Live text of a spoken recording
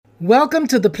Welcome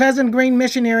to the Pleasant Green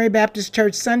Missionary Baptist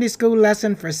Church Sunday School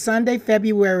lesson for Sunday,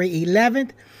 February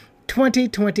 11th,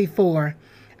 2024.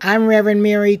 I'm Reverend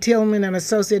Mary Tillman, an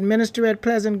Associate Minister at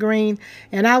Pleasant Green,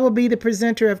 and I will be the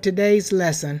presenter of today's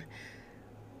lesson.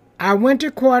 Our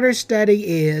winter quarter study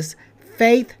is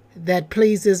Faith That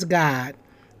Pleases God.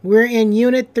 We're in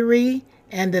Unit 3,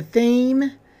 and the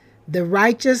theme, The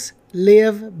Righteous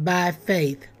Live by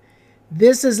Faith.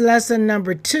 This is lesson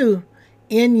number 2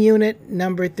 in Unit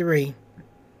number 3.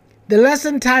 The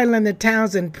lesson title in the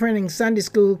Townsend Printing Sunday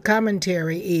School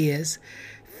Commentary is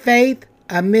Faith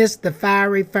Amidst the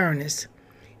Fiery Furnace.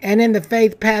 And in the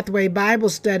Faith Pathway Bible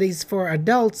Studies for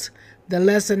Adults, the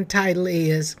lesson title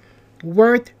is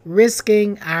Worth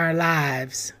Risking Our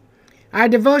Lives. Our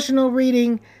devotional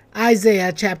reading,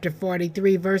 Isaiah chapter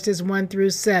 43, verses 1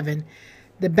 through 7.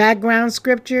 The background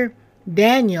scripture,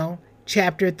 Daniel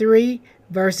chapter 3,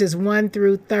 verses 1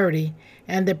 through 30.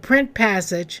 And the print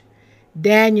passage,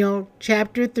 Daniel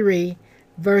chapter 3,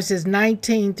 verses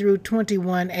 19 through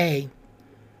 21a.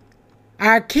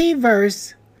 Our key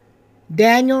verse,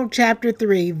 Daniel chapter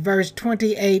 3, verse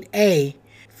 28a.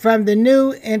 From the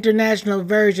New International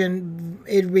Version,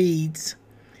 it reads,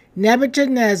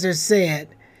 Nebuchadnezzar said,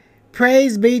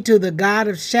 Praise be to the God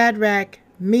of Shadrach,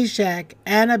 Meshach,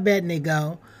 and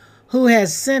Abednego, who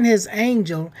has sent his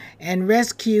angel and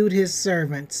rescued his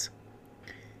servants.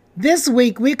 This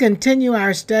week, we continue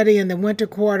our study in the winter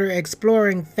quarter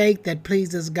exploring faith that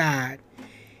pleases God.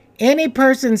 Any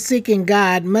person seeking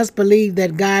God must believe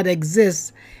that God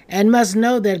exists and must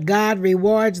know that God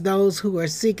rewards those who are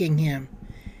seeking him.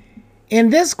 In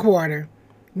this quarter,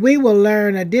 we will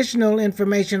learn additional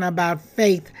information about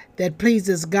faith that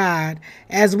pleases God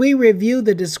as we review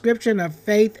the description of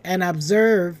faith and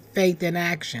observe faith in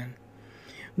action.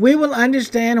 We will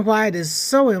understand why it is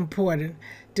so important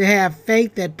to have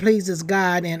faith that pleases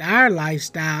God in our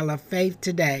lifestyle of faith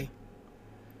today.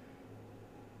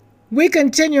 We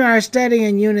continue our study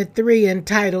in Unit 3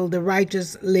 entitled The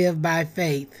Righteous Live by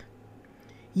Faith.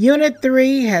 Unit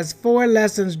 3 has 4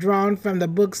 lessons drawn from the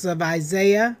books of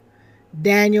Isaiah,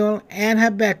 Daniel, and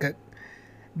Habakkuk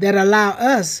that allow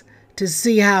us to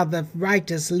see how the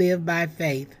righteous live by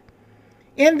faith.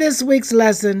 In this week's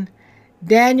lesson,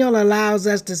 Daniel allows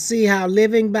us to see how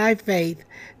living by faith,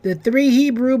 the 3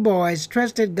 Hebrew boys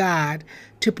trusted God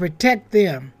to protect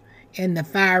them in the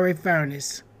fiery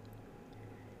furnace.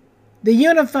 The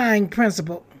unifying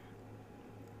principle.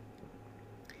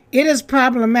 It is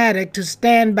problematic to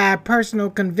stand by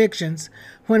personal convictions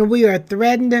when we are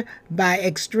threatened by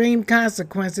extreme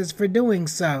consequences for doing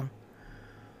so.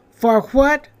 For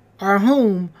what or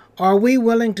whom are we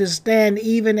willing to stand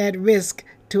even at risk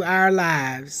to our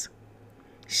lives?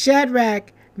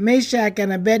 Shadrach, Meshach,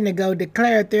 and Abednego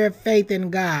declared their faith in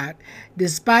God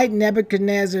despite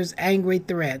Nebuchadnezzar's angry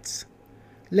threats.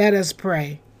 Let us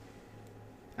pray.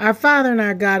 Our Father and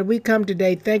our God, we come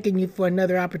today thanking you for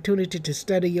another opportunity to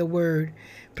study your word.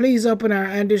 Please open our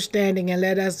understanding and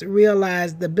let us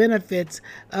realize the benefits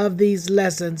of these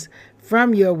lessons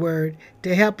from your word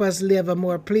to help us live a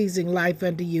more pleasing life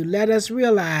unto you. Let us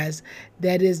realize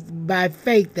that it is by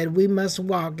faith that we must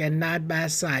walk and not by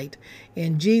sight.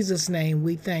 In Jesus' name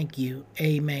we thank you.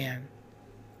 Amen.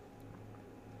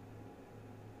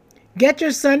 Get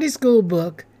your Sunday school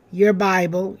book, your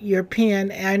Bible, your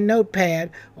pen and notepad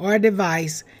or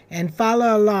device, and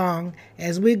follow along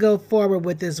as we go forward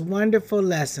with this wonderful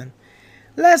lesson.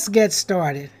 Let's get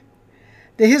started.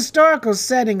 The historical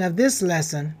setting of this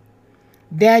lesson,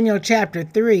 Daniel chapter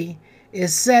 3,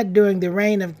 is set during the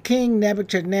reign of King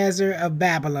Nebuchadnezzar of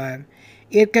Babylon.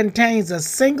 It contains a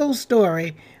single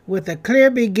story with a clear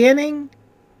beginning,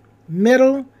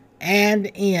 middle,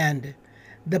 and end.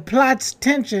 The plot's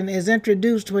tension is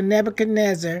introduced when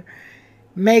Nebuchadnezzar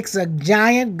makes a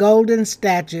giant golden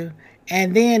statue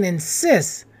and then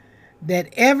insists that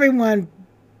everyone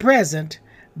present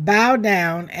bow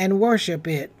down and worship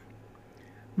it.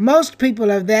 Most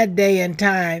people of that day and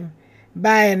time,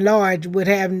 by and large, would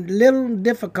have little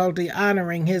difficulty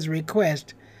honoring his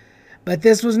request. But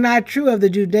this was not true of the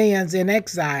Judeans in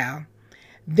exile.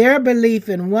 Their belief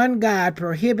in one God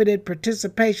prohibited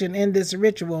participation in this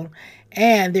ritual,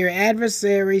 and their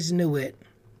adversaries knew it.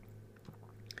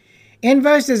 In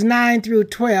verses 9 through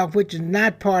 12, which is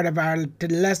not part of our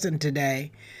lesson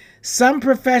today, some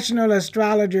professional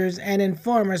astrologers and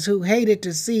informers who hated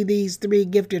to see these 3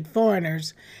 gifted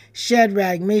foreigners,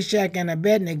 Shadrach, Meshach, and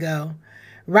Abednego,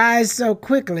 rise so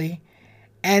quickly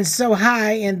and so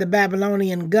high in the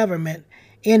Babylonian government,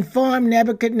 informed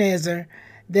Nebuchadnezzar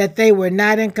that they were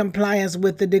not in compliance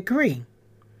with the decree.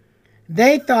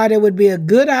 They thought it would be a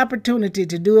good opportunity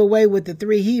to do away with the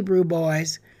 3 Hebrew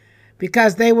boys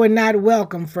because they were not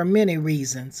welcome for many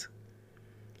reasons.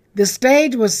 The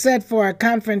stage was set for a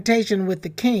confrontation with the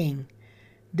king,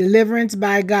 deliverance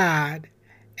by God,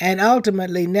 and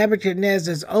ultimately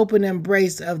Nebuchadnezzar's open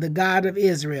embrace of the God of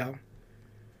Israel.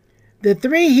 The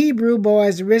three Hebrew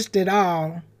boys risked it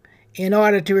all in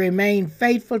order to remain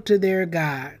faithful to their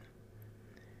God.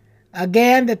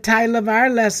 Again, the title of our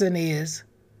lesson is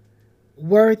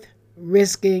Worth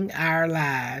Risking Our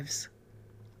Lives.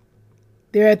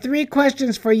 There are 3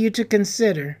 questions for you to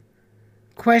consider.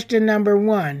 Question number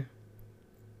 1.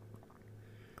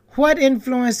 What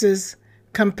influences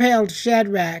compelled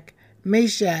Shadrach,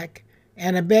 Meshach,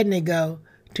 and Abednego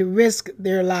to risk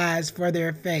their lives for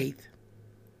their faith?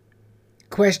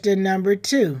 Question number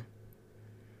 2.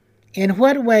 In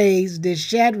what ways did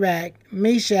Shadrach,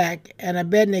 Meshach, and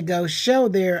Abednego show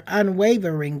their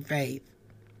unwavering faith?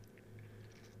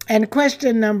 And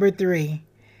question number 3.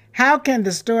 How can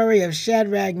the story of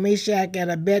Shadrach, Meshach, and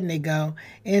Abednego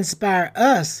inspire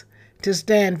us to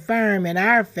stand firm in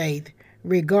our faith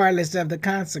regardless of the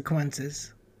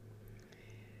consequences?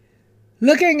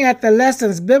 Looking at the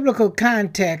lesson's biblical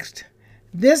context,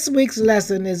 this week's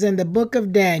lesson is in the book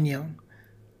of Daniel.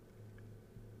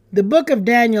 The book of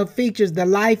Daniel features the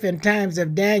life and times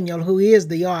of Daniel, who is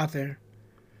the author.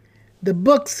 The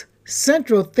book's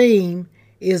central theme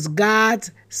is God's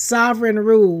sovereign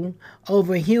rule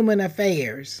over human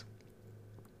affairs.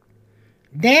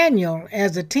 Daniel,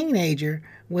 as a teenager,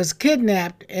 was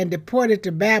kidnapped and deported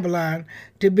to Babylon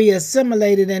to be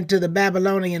assimilated into the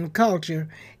Babylonian culture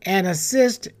and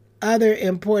assist other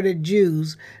imported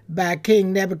Jews by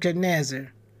King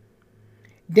Nebuchadnezzar.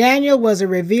 Daniel was a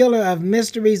revealer of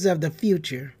mysteries of the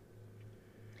future.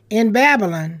 In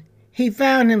Babylon, he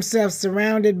found himself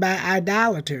surrounded by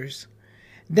idolaters.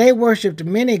 They worshipped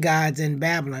many gods in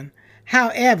Babylon.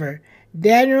 However,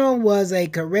 Daniel was a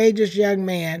courageous young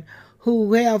man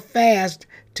who held fast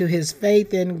to his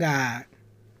faith in God.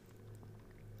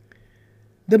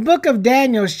 The book of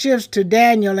Daniel shifts to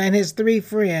Daniel and his 3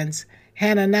 friends,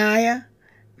 Hananiah,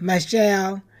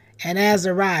 Mishael, and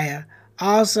Azariah,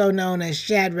 also known as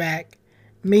Shadrach,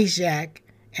 Meshach,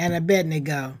 and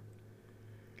Abednego.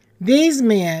 These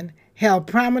men held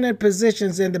prominent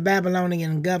positions in the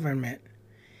Babylonian government.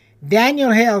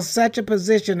 Daniel held such a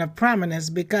position of prominence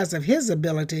because of his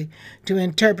ability to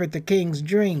interpret the king's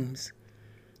dreams.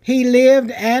 He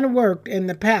lived and worked in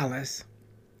the palace.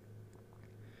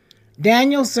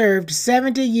 Daniel served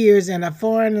 70 years in a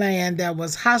foreign land that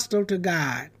was hostile to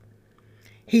God.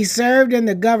 He served in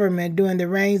the government during the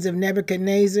reigns of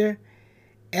Nebuchadnezzar,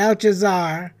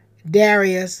 Belshazzar,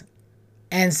 Darius,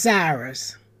 and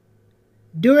Cyrus.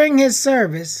 During his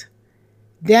service,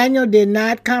 Daniel did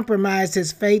not compromise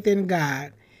his faith in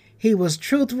God. He was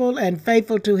truthful and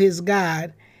faithful to his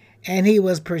God, and he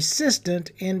was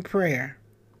persistent in prayer.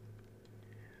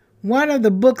 One of the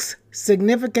book's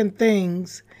significant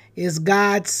things is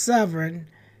God's sovereign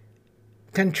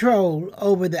control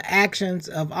over the actions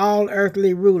of all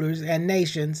earthly rulers and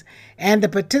nations, and the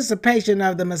participation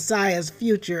of the Messiah's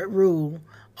future rule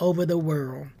over the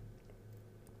world.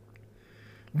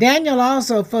 Daniel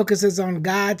also focuses on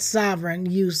God's sovereign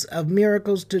use of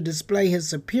miracles to display his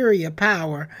superior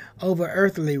power over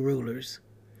earthly rulers.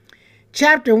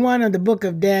 Chapter 1 of the book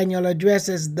of Daniel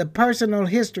addresses the personal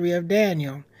history of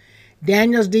Daniel,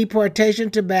 Daniel's deportation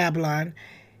to Babylon,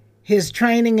 his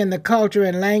training in the culture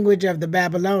and language of the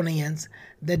Babylonians,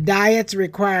 the diet's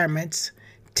requirements,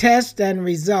 tests and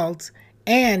results,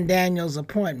 and Daniel's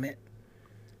appointment.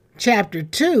 Chapter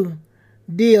 2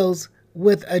 deals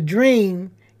with a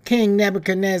dream King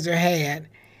Nebuchadnezzar had,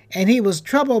 and he was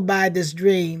troubled by this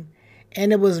dream,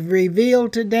 and it was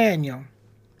revealed to Daniel.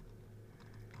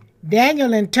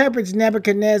 Daniel interprets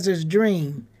Nebuchadnezzar's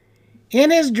dream.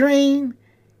 In his dream,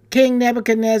 King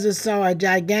Nebuchadnezzar saw a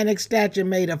gigantic statue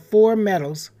made of 4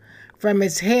 metals, from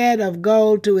its head of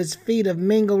gold to its feet of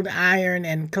mingled iron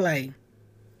and clay.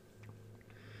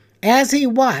 As he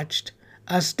watched,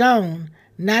 a stone,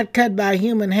 not cut by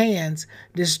human hands,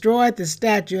 destroyed the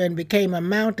statue and became a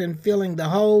mountain filling the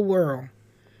whole world.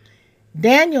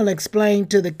 Daniel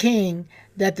explained to the king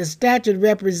that the statue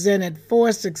represented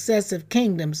 4 successive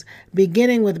kingdoms,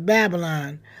 beginning with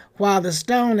Babylon, while the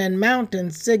stone and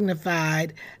mountain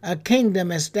signified a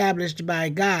kingdom established by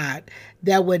God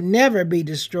that would never be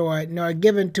destroyed nor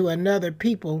given to another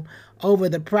people over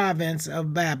the province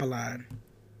of Babylon.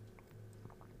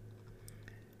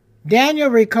 Daniel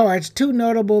records 2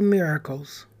 notable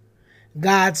miracles: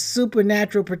 God's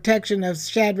supernatural protection of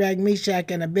Shadrach, Meshach,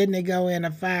 and Abednego in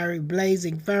a fiery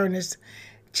blazing furnace,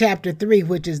 chapter 3,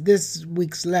 which is this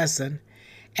week's lesson,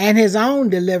 and his own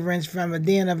deliverance from a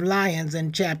den of lions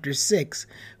in chapter 6,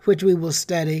 which we will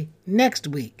study next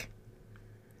week.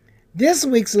 This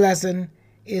week's lesson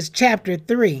is chapter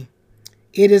 3.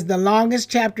 It is the longest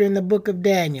chapter in the book of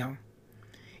Daniel.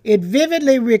 It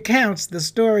vividly recounts the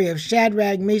story of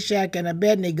Shadrach, Meshach, and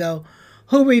Abednego,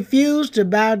 who refused to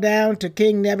bow down to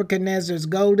King Nebuchadnezzar's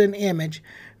golden image,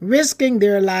 risking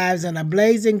their lives in a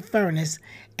blazing furnace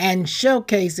and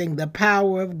showcasing the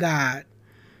power of God.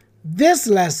 This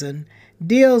lesson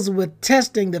deals with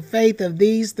testing the faith of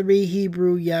these three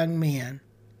Hebrew young men.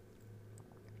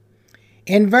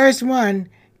 In verse 1,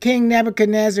 King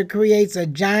Nebuchadnezzar creates a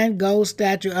giant gold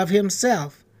statue of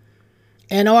himself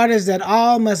and orders that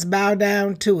all must bow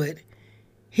down to it.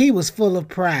 He was full of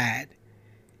pride.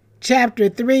 Chapter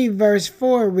 3, verse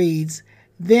 4 reads,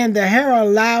 "Then the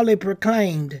herald loudly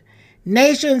proclaimed,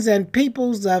 'Nations and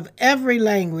peoples of every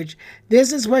language,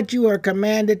 this is what you are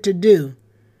commanded to do.'"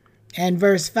 And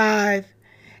verse 5,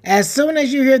 "As soon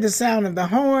as you hear the sound of the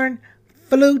horn,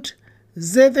 flute,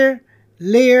 zither,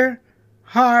 lyre,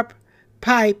 harp,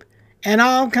 pipe, and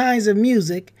all kinds of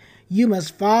music, you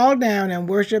must fall down and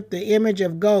worship the image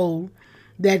of gold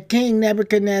that King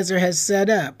Nebuchadnezzar has set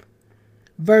up."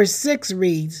 Verse 6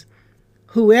 reads,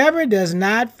 "Whoever does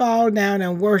not fall down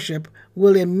and worship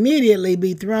will immediately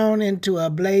be thrown into a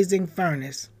blazing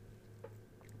furnace."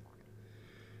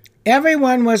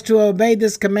 Everyone was to obey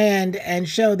this command and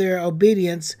show their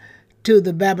obedience to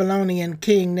the Babylonian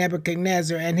king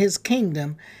Nebuchadnezzar and his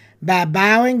kingdom by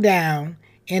bowing down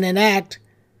in an act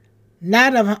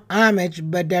not of homage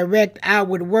but direct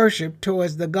outward worship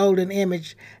towards the golden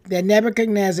image that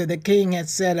Nebuchadnezzar the king had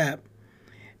set up.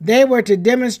 They were to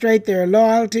demonstrate their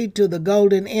loyalty to the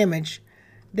golden image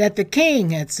that the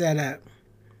king had set up.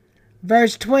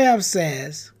 Verse 12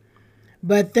 says,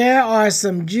 "But there are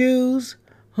some Jews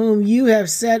whom you have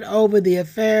set over the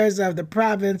affairs of the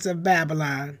province of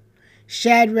Babylon,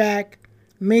 Shadrach,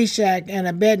 Meshach, and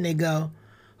Abednego,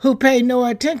 who pay no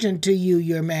attention to you,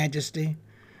 your majesty.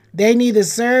 They neither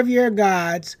serve your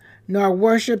gods nor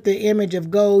worship the image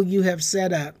of gold you have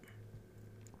set up."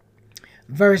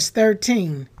 Verse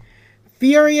 13,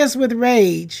 "Furious with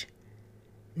rage,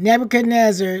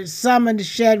 Nebuchadnezzar summoned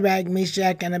Shadrach,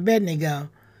 Meshach, and Abednego.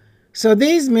 So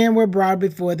these men were brought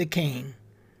before the king."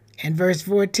 And verse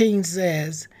 14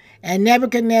 says, "And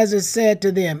Nebuchadnezzar said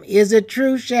to them, 'Is it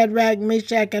true, Shadrach,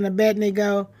 Meshach, and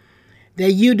Abednego,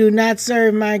 that you do not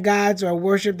serve my gods or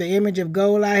worship the image of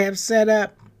gold I have set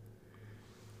up?'"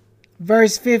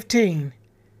 Verse 15,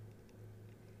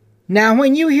 "Now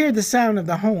when you hear the sound of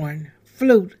the horn,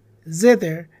 flute,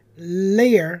 zither,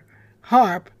 lyre,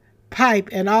 harp, pipe,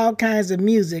 and all kinds of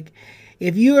music,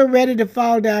 if you are ready to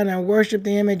fall down and worship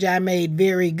the image I made,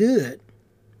 very good.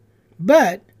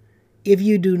 But if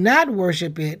you do not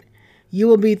worship it, you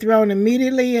will be thrown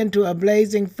immediately into a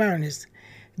blazing furnace.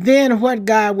 Then what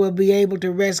God will be able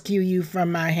to rescue you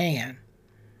from my hand?"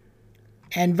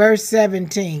 And verse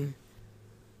 17,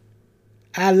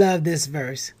 I love this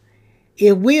verse.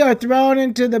 "If we are thrown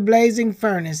into the blazing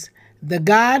furnace, the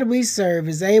God we serve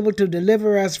is able to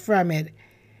deliver us from it,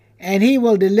 and he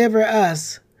will deliver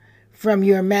us from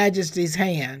your majesty's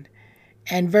hand."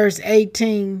 And verse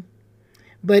 18,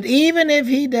 "But even if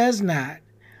he does not,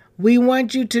 we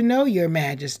want you to know, your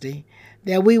majesty,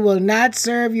 that we will not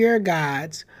serve your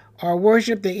gods or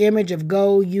worship the image of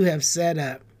gold you have set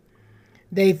up."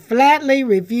 They flatly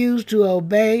refused to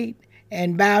obey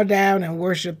and bow down and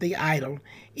worship the idol,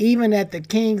 even at the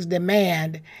king's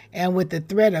demand and with the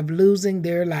threat of losing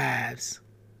their lives.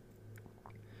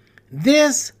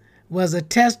 This was a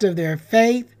test of their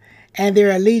faith and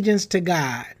their allegiance to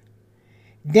God.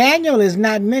 Daniel is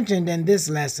not mentioned in this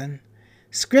lesson.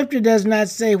 Scripture does not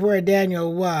say where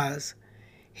Daniel was.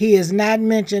 He is not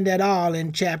mentioned at all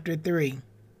in chapter 3.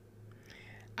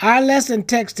 Our lesson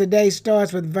text today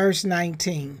starts with verse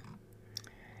 19.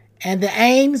 And the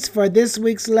aims for this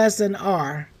week's lesson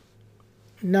are: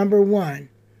 number 1,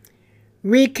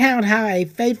 recount how a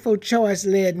faithful choice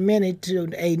led many to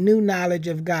a new knowledge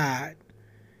of God.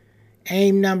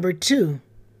 Aim number 2,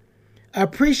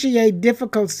 appreciate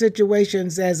difficult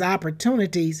situations as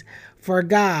opportunities for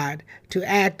God to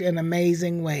act in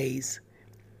amazing ways.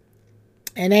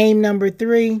 And aim number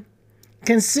 3,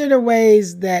 consider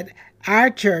ways that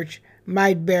our church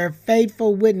might bear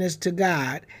faithful witness to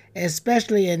God,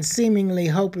 especially in seemingly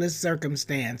hopeless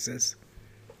circumstances.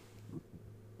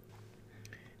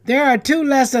 There are 2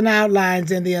 lesson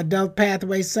outlines in the Adult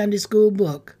Pathway Sunday School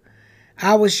book.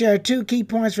 I will share 2 key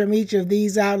points from each of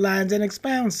these outlines and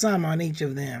expound some on each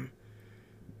of them.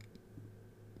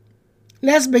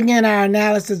 Let's begin our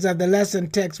analysis of the lesson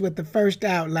text with the first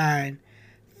outline,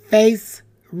 faith's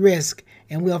risk,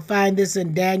 And we'll find this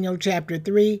in Daniel chapter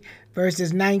 3,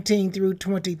 verses 19 through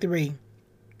 23.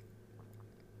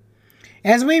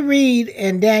 As we read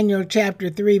in Daniel chapter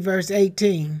 3, verse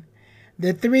 18,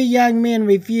 the three young men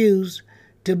refused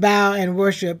to bow and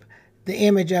worship the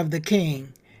image of the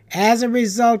king. As a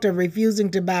result of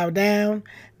refusing to bow down,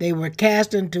 they were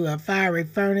cast into a fiery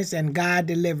furnace, and God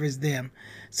delivers them.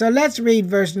 So let's read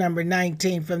verse number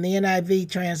 19 from the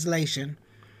NIV translation.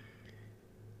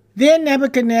 Then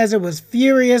Nebuchadnezzar was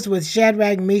furious with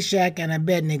Shadrach, Meshach, and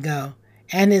Abednego,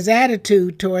 and his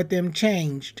attitude toward them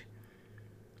changed.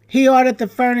 He ordered the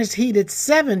furnace heated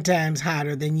 7 times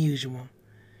hotter than usual.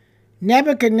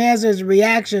 Nebuchadnezzar's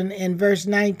reaction in verse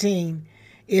 19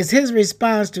 is his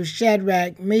response to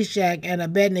Shadrach, Meshach, and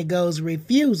Abednego's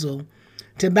refusal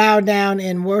to bow down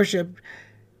in worship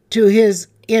to his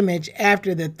image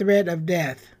after the threat of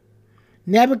death.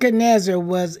 Nebuchadnezzar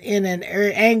was in an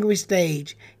angry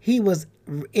stage. He was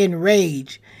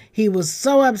enraged. He was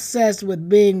so obsessed with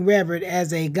being revered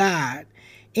as a god.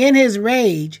 In his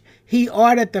rage, he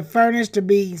ordered the furnace to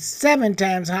be 7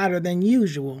 times hotter than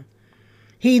usual.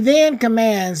 He then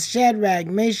commands Shadrach,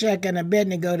 Meshach, and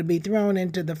Abednego to be thrown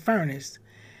into the furnace.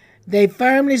 They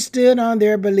firmly stood on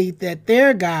their belief that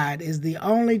their God is the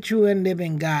only true and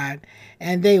living God,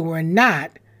 and they were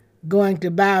not going to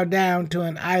bow down to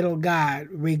an idol god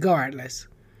regardless.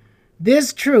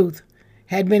 This truth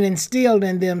had been instilled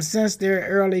in them since their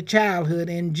early childhood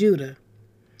in Judah.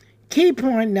 Key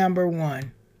point number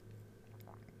 1.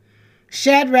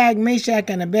 Shadrach, Meshach,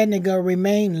 and Abednego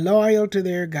remained loyal to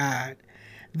their God.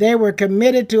 They were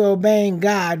committed to obeying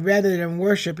God rather than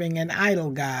worshiping an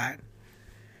idol god.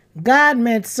 God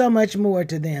meant so much more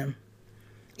to them.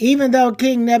 Even though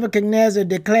King Nebuchadnezzar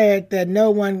declared that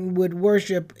no one would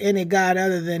worship any god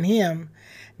other than him,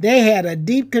 they had a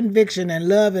deep conviction and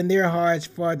love in their hearts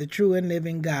for the true and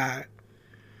living God.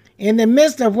 In the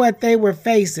midst of what they were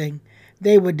facing,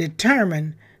 they were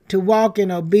determined to walk in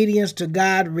obedience to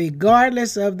God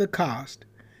regardless of the cost.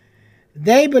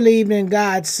 They believed in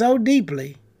God so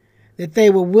deeply that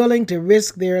they were willing to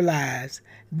risk their lives.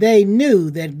 They knew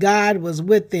that God was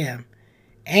with them,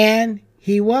 and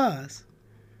He was.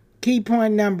 Key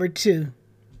point number 2.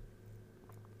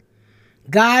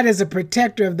 God is a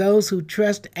protector of those who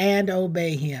trust and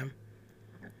obey Him.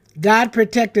 God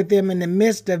protected them in the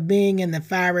midst of being in the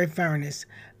fiery furnace.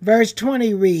 Verse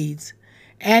 20 reads,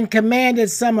 "And commanded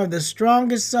some of the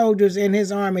strongest soldiers in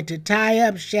his army to tie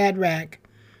up Shadrach,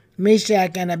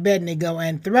 Meshach, and Abednego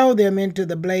and throw them into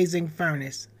the blazing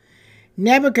furnace."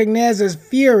 Nebuchadnezzar's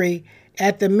fury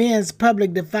at the men's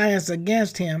public defiance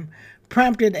against him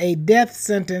prompted a death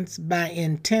sentence by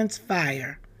intense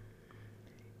fire.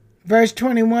 Verse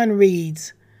 21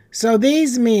 reads, "So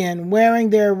these men, wearing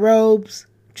their robes,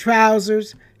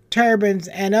 trousers, turbans,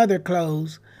 and other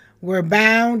clothes, were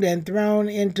bound and thrown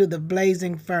into the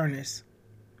blazing furnace.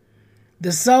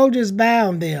 The soldiers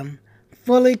bound them,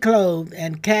 fully clothed,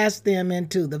 and cast them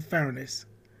into the furnace."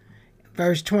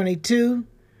 Verse 22,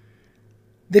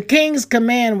 "The king's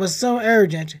command was so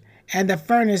urgent and the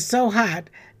furnace so hot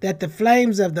that the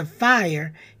flames of the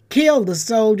fire killed the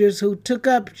soldiers who took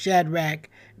up Shadrach,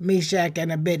 Meshach,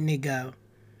 and Abednego.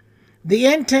 The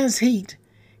intense heat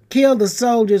killed the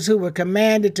soldiers who were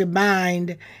commanded to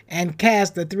bind and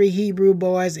cast the 3 Hebrew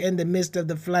boys in the midst of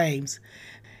the flames."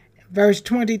 Verse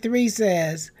 23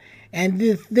 says, "And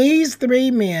these 3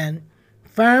 men,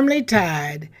 firmly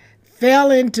tied,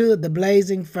 fell into the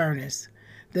blazing furnace.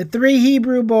 The 3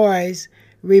 Hebrew boys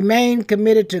remained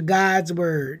committed to God's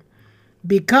word.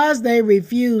 Because they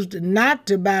refused not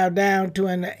to bow down to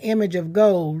an image of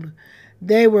gold,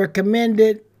 they were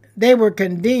condemned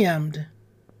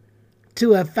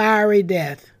to a fiery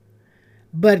death.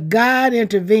 But God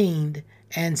intervened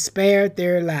and spared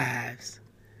their lives."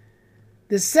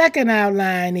 The second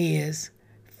outline is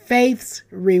faith's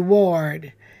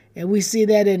reward. And we see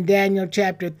that in Daniel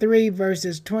chapter 3,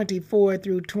 verses 24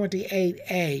 through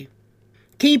 28a.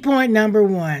 Key point number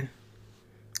 1.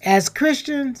 As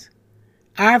Christians,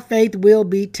 our faith will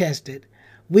be tested.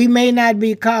 We may not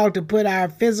be called to put our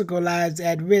physical lives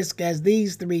at risk as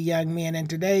these 3 young men in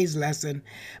today's lesson,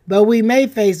 but we may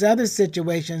face other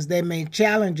situations that may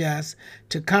challenge us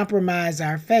to compromise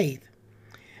our faith.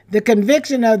 The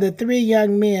conviction of the 3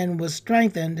 young men was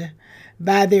strengthened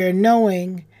by their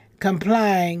knowing,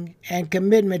 complying, and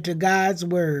commitment to God's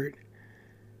word.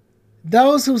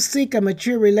 Those who seek a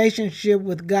mature relationship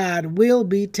with God will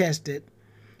be tested.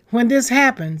 When this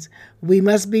happens, we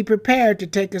must be prepared to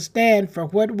take a stand for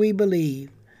what we believe.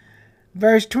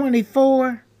 Verse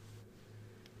 24,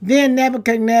 "Then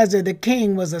Nebuchadnezzar the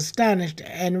king was astonished,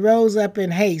 and rose up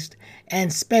in haste,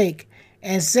 and spake,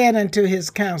 and said unto his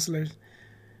counselors,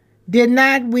 Did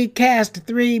not we cast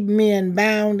 3 men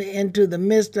bound into the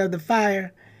midst of the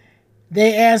fire?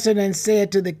 They answered and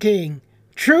said to the king,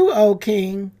 True, O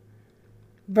king.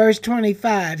 Verse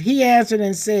 25, he answered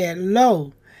and said,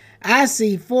 Lo, I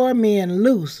see 4 men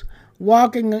loose,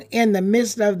 walking in the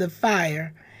midst of the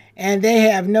fire, and they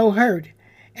have no hurt,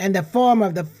 and the form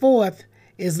of the 4th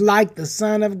is like the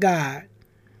Son of God.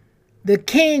 The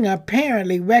king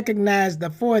apparently recognized the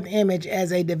 4th image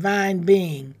as a divine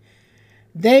being.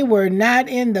 They were not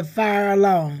in the fire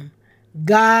alone.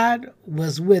 God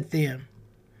was with them.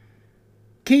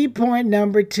 Key point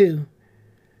number 2.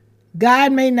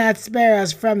 God may not spare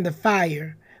us from the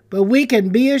fire, but we can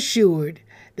be assured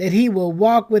that he will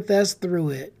walk with us through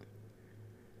it.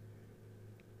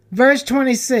 Verse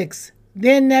 26,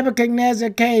 Then Nebuchadnezzar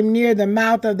came near the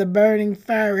mouth of the burning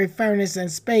fiery furnace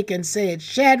and spake and said,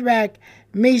 Shadrach,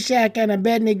 Meshach, and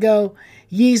Abednego,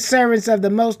 ye servants of the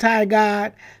Most High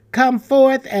God, come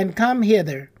forth and come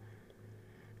hither.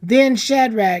 Then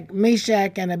Shadrach,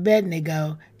 Meshach, and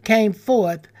Abednego came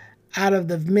forth out of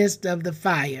the midst of the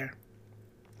fire.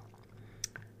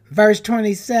 Verse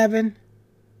 27,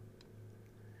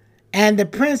 And the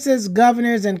princes,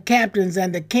 governors, and captains,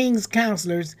 and the king's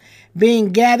counselors,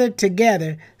 being gathered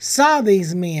together, saw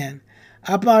these men,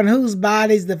 upon whose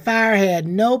bodies the fire had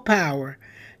no power,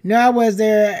 nor was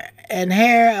there an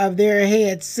hair of their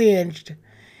head singed,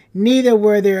 neither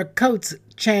were their coats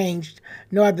changed,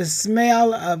 nor the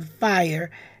smell of fire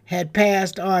had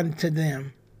passed on to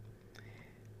them.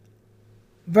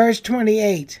 Verse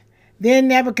 28, Then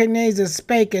Nebuchadnezzar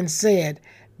spake and said,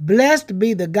 Blessed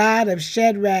be the God of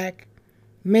Shadrach,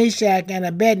 Meshach, and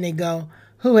Abednego,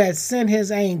 who has sent his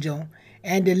angel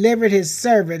and delivered his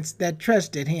servants that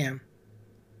trusted him.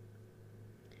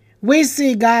 We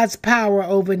see God's power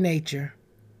over nature.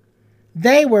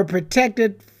 They were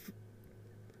protected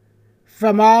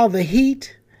from all the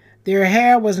heat. Their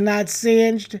hair was not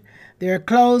singed. Their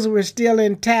clothes were still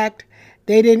intact.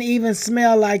 They didn't even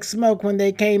smell like smoke when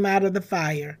they came out of the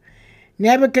fire.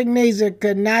 Nebuchadnezzar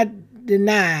could not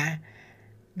deny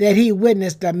that he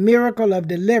witnessed a miracle of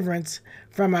deliverance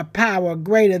from a power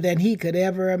greater than he could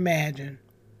ever imagine.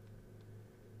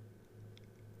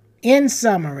 In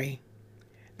summary,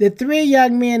 the 3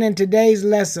 young men in today's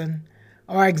lesson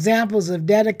are examples of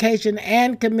dedication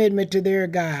and commitment to their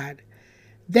God.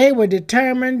 They were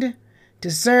determined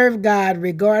to serve God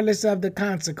regardless of the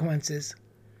consequences.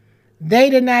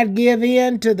 They did not give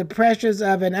in to the pressures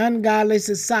of an ungodly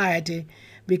society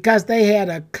because they had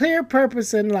a clear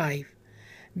purpose in life.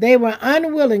 They were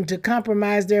unwilling to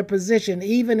compromise their position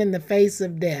even in the face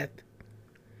of death.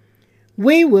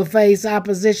 We will face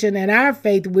opposition and our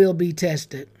faith will be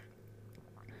tested.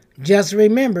 Just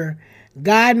remember,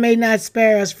 God may not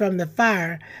spare us from the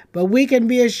fire, but we can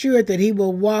be assured that he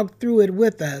will walk through it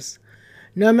with us.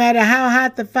 No matter how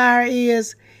hot the fire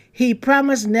is, he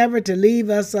promised never to leave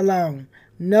us alone.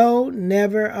 No,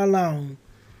 never alone.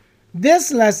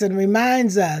 This lesson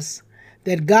reminds us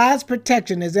that God's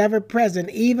protection is ever present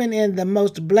even in the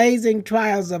most blazing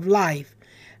trials of life,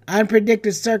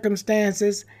 unpredicted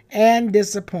circumstances, and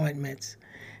disappointments.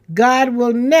 God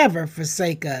will never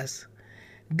forsake us.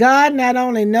 God not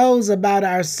only knows about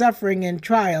our suffering and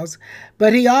trials,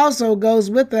 but he also goes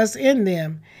with us in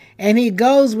them, and he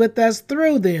goes with us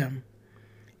through them.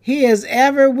 He is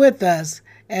ever with us,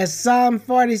 as Psalm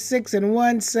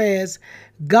 46:1 says,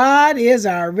 God is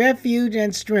our refuge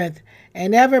and strength,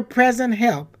 an ever-present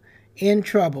help in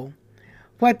trouble.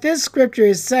 What this scripture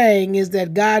is saying is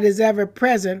that God is ever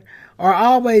present or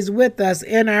always with us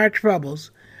in our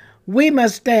troubles. We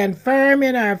must stand firm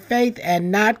in our faith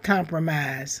and not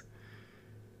compromise.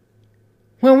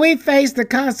 When we face the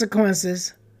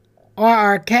consequences or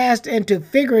are cast into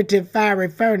figurative fiery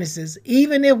furnaces,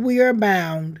 even if we are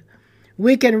bound,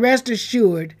 we can rest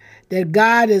assured that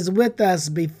God is with us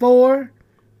before,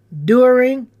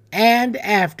 during, and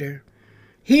after.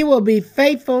 He will be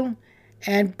faithful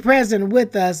and present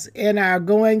with us in our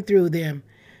going through them.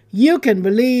 You can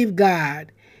believe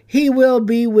God. He will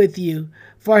be with you,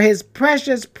 for his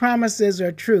precious promises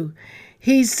are true.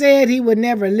 He said he would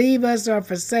never leave us or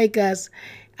forsake us.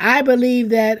 I believe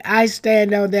that, I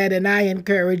stand on that, and I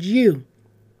encourage you,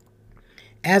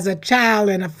 as a child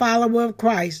and a follower of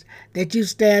Christ, that you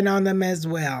stand on them as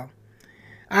well.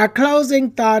 Our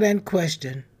closing thought and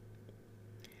question.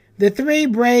 The 3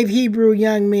 brave Hebrew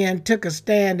young men took a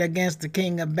stand against the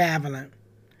king of Babylon.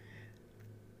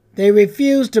 They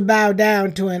refused to bow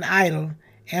down to an idol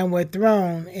and were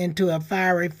thrown into a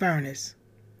fiery furnace.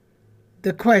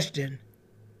 The question,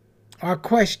 or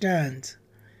questions.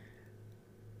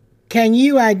 Can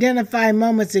you identify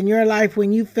moments in your life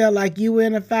when you felt like you were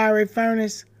in a fiery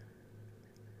furnace?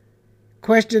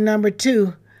 Question number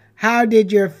 2, how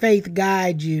did your faith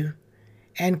guide you?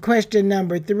 And question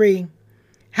number 3,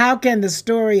 how can the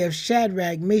story of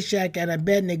Shadrach, Meshach, and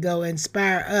Abednego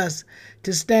inspire us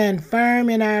to stand firm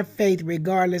in our faith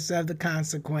regardless of the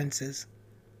consequences?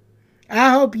 I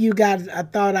hope you got a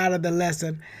thought out of the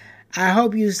lesson. I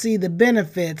hope you see the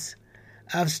benefits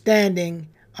of standing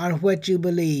on what you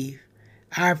believe.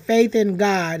 Our faith in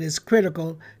God is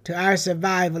critical to our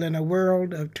survival in a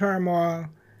world of turmoil,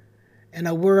 in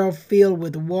a world filled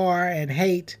with war and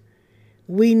hate.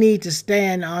 We need to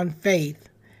stand on faith,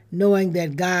 knowing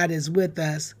that God is with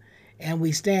us and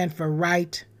we stand for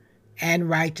right and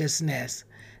righteousness.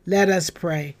 Let us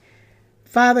pray.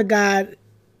 Father God,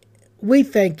 we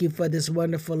thank you for this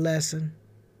wonderful lesson.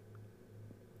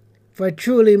 For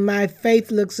truly my faith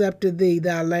looks up to thee,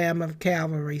 thou Lamb of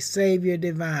Calvary, Savior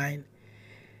divine.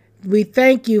 We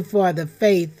thank you for the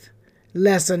faith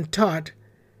lesson taught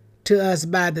to us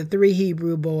by the 3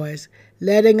 Hebrew boys,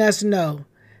 letting us know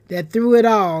that through it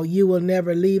all you will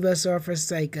never leave us or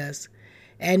forsake us.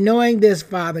 And knowing this,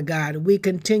 Father God, we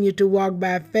continue to walk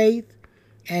by faith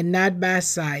and not by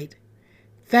sight.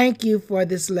 Thank you for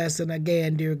this lesson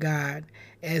again, dear God,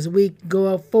 as we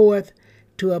go forth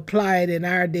to apply it in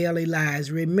our daily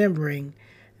lives, remembering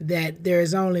that there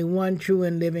is only one true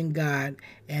and living God,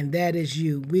 and that is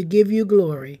you. We give you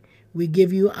glory, we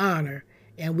give you honor,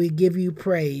 and we give you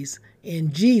praise.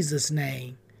 In Jesus'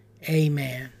 name,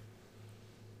 amen.